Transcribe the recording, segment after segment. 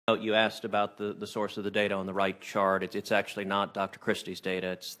You asked about the source of the data on the right chart. It's actually not Dr. Christie's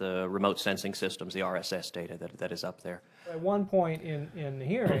data. It's the remote sensing systems, the RSS data that is up there. At one point in the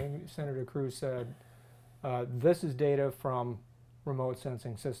hearing, Senator Cruz said, this is data from remote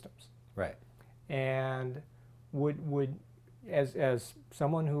sensing systems. Right. And as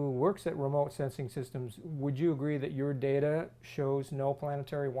someone who works at remote sensing systems, would you agree that your data shows no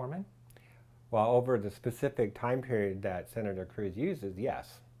planetary warming? Well, over the specific time period that Senator Cruz uses,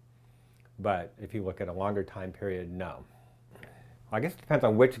 yes. But if you look at a longer time period, no. I guess it depends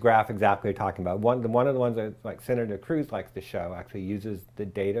on which graph exactly you're talking about. One of the ones that like Senator Cruz likes to show actually uses the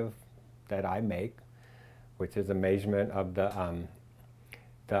data that I make, which is a measurement of the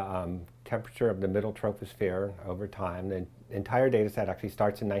temperature of the middle troposphere over time. The entire data set actually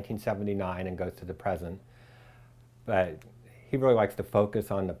starts in 1979 and goes to the present. But he really likes to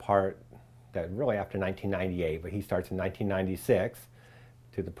focus on the part that really after 1998, but he starts in 1996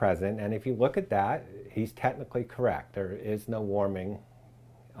 to the present. And if you look at that, he's technically correct. There is no warming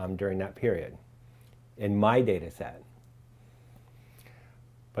during that period in my data set.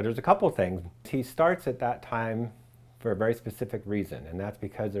 But there's a couple things. He starts at that time for a very specific reason, and that's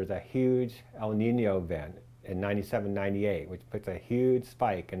because there's a huge El Nino event in 97, 98, which puts a huge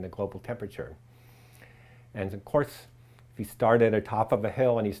spike in the global temperature. And of course, if you start at the top of a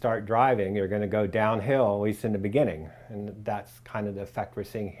hill and you start driving, you're going to go downhill, at least in the beginning. And that's kind of the effect we're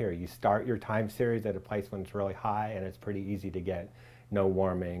seeing here. You start your time series at a place when it's really high, and it's pretty easy to get no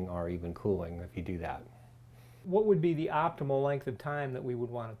warming or even cooling if you do that. What would be the optimal length of time that we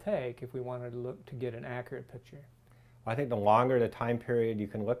would want to take if we wanted to look to get an accurate picture? I think the longer the time period you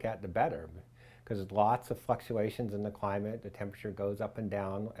can look at, the better, because there's lots of fluctuations in the climate. The temperature goes up and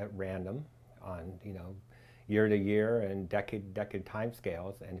down at random on, year to year and decade time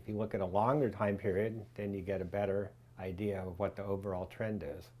scales. And if you look at a longer time period, then you get a better idea of what the overall trend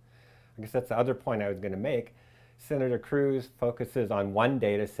is. I guess that's the other point I was going to make. Senator Cruz focuses on one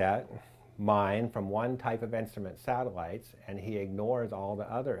data set, mine, from one type of instrument, satellites, and he ignores all the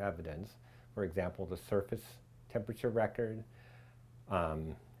other evidence. For example, the surface temperature record,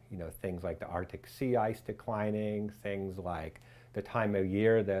 things like the Arctic sea ice declining, things like the time of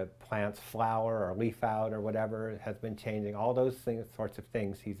year the plants flower or leaf out or whatever has been changing. All those sorts of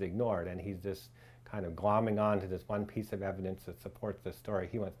things he's ignored, and he's just kind of glomming on to this one piece of evidence that supports the story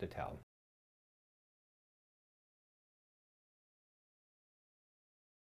he wants to tell.